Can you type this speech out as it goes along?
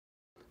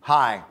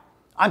Hi,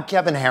 I'm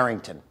Kevin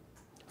Harrington.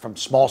 From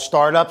small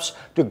startups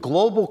to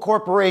global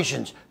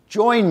corporations,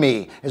 join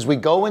me as we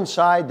go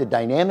inside the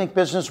dynamic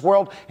business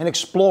world and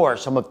explore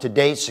some of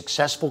today's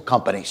successful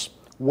companies.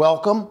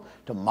 Welcome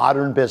to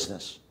Modern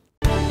Business.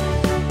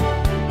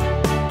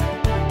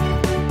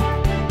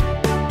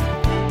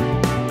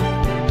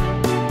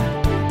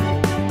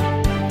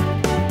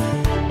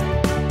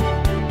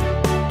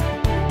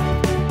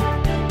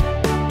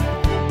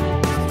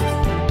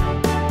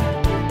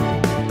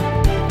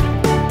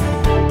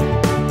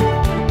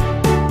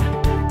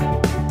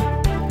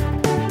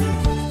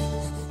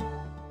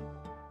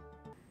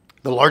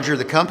 The larger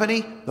the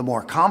company, the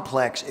more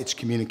complex its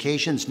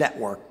communications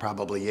network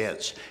probably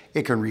is.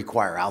 It can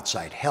require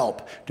outside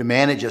help to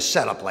manage a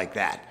setup like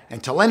that,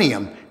 and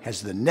Tellennium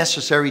has the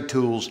necessary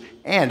tools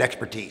and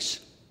expertise.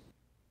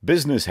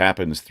 Business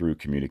happens through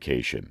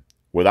communication.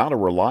 Without a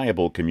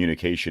reliable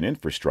communication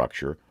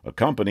infrastructure, a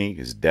company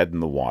is dead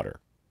in the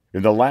water.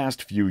 In the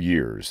last few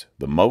years,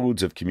 the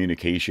modes of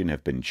communication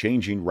have been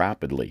changing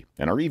rapidly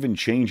and are even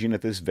changing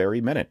at this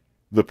very minute.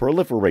 The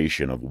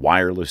proliferation of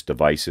wireless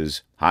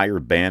devices, higher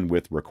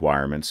bandwidth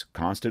requirements,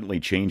 constantly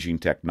changing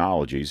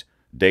technologies,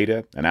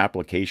 data, and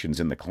applications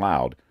in the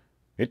cloud,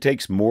 it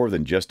takes more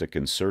than just a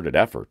concerted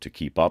effort to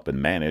keep up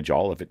and manage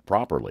all of it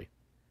properly.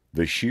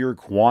 The sheer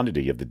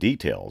quantity of the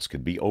details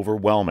can be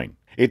overwhelming.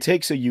 It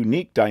takes a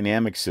unique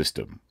dynamic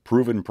system,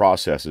 proven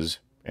processes,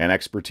 and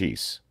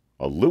expertise.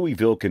 A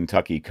Louisville,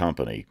 Kentucky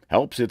company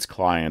helps its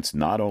clients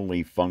not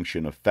only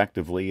function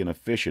effectively and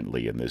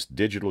efficiently in this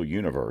digital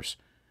universe,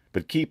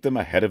 but keep them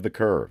ahead of the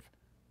curve.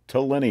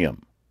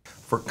 Tellennium.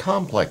 For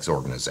complex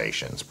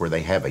organizations where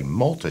they have a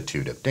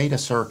multitude of data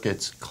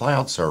circuits,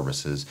 cloud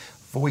services,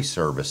 voice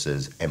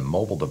services, and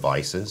mobile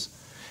devices,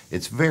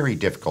 it's very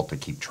difficult to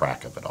keep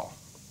track of it all.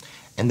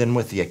 And then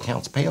with the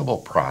accounts payable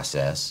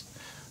process,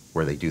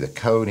 where they do the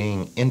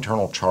coding,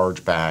 internal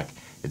chargeback,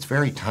 it's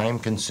very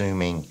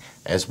time-consuming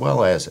as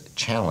well as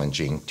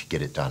challenging to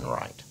get it done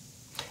right.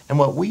 And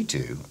what we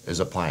do is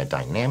apply a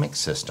dynamic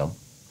system,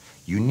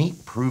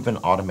 unique proven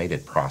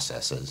automated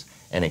processes,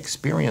 and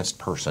experienced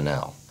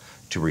personnel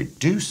to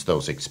reduce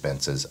those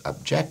expenses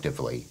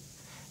objectively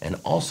and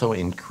also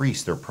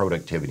increase their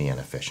productivity and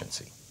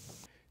efficiency.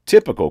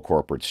 Typical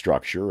corporate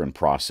structure and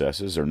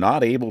processes are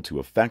not able to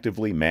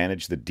effectively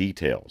manage the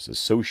details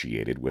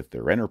associated with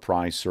their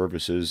enterprise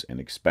services and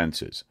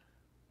expenses.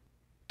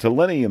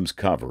 Tellennium's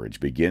coverage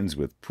begins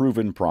with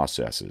proven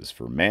processes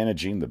for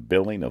managing the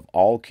billing of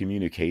all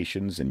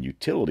communications and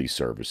utility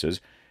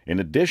services, in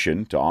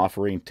addition to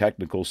offering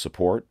technical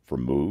support for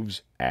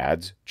moves,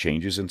 adds,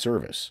 changes in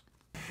service.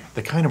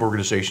 The kind of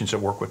organizations that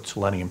work with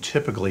Tellennium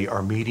typically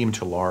are medium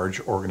to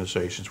large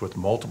organizations with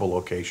multiple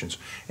locations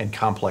and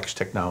complex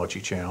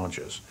technology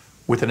challenges.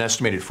 With an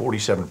estimated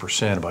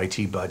 47% of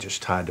IT budgets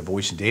tied to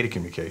voice and data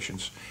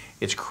communications,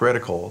 it's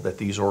critical that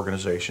these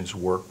organizations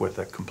work with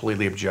a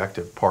completely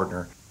objective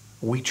partner.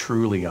 We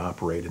truly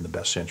operate in the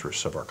best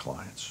interests of our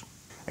clients.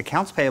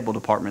 Accounts payable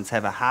departments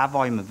have a high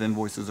volume of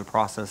invoices to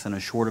process in a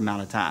short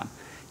amount of time,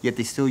 yet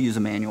they still use a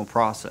manual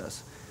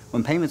process.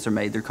 When payments are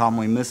made, they're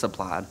commonly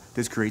misapplied.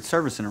 This creates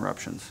service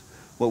interruptions.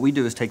 What we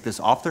do is take this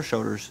off their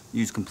shoulders,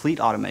 use complete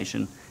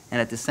automation, and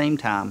at the same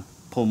time,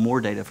 pull more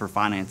data for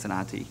finance and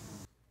IT.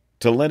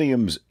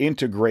 Tellennium's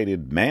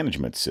integrated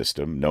management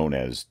system, known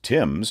as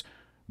TIMS,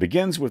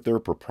 begins with their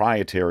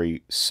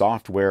proprietary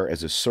Software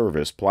as a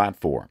Service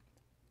platform.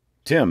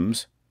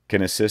 TIMS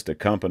can assist a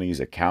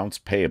company's accounts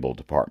payable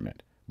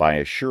department by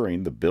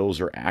assuring the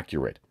bills are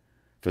accurate,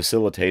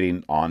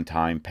 facilitating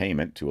on-time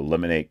payment to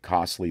eliminate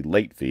costly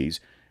late fees,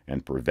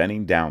 and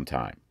preventing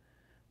downtime.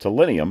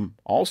 Tellennium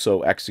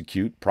also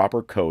execute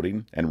proper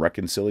coding and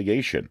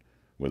reconciliation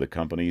with a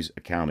company's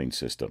accounting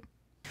system.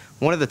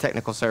 One of the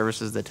technical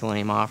services that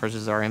Tellennium offers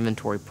is our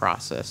inventory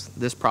process.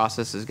 This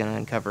process is going to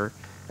uncover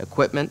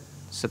equipment,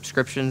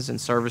 subscriptions, and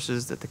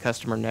services that the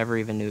customer never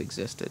even knew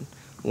existed.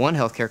 One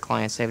healthcare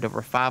client saved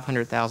over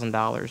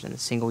 $500,000 in a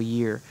single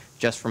year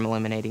just from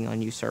eliminating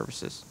unused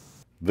services.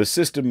 The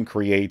system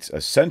creates a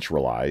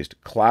centralized,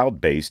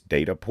 cloud-based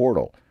data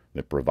portal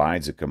that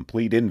provides a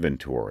complete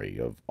inventory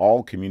of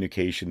all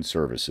communication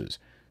services,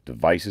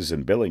 devices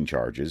and billing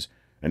charges,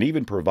 and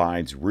even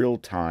provides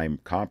real-time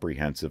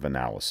comprehensive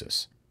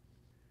analysis.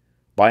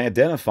 By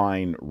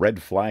identifying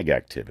red flag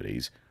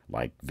activities,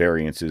 like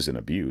variances and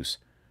abuse,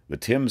 the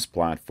TIMS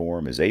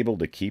platform is able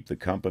to keep the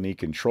company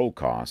control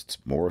costs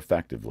more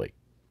effectively.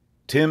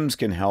 TIMS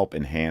can help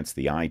enhance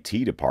the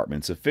IT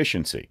department's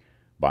efficiency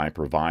by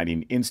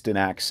providing instant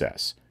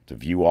access to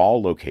view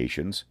all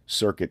locations,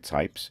 circuit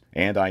types,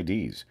 and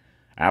IDs,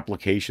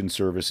 application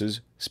services,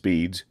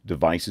 speeds,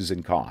 devices,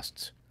 and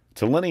costs.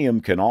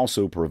 Tellennium can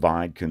also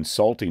provide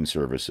consulting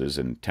services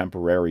and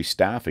temporary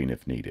staffing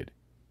if needed.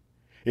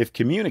 If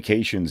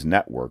communications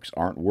networks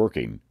aren't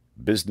working,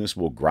 business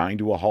will grind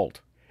to a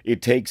halt.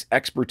 It takes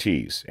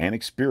expertise and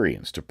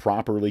experience to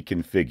properly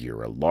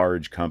configure a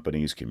large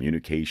company's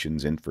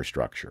communications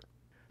infrastructure.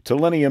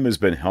 Tellennium has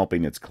been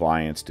helping its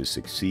clients to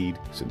succeed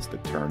since the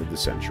turn of the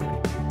century.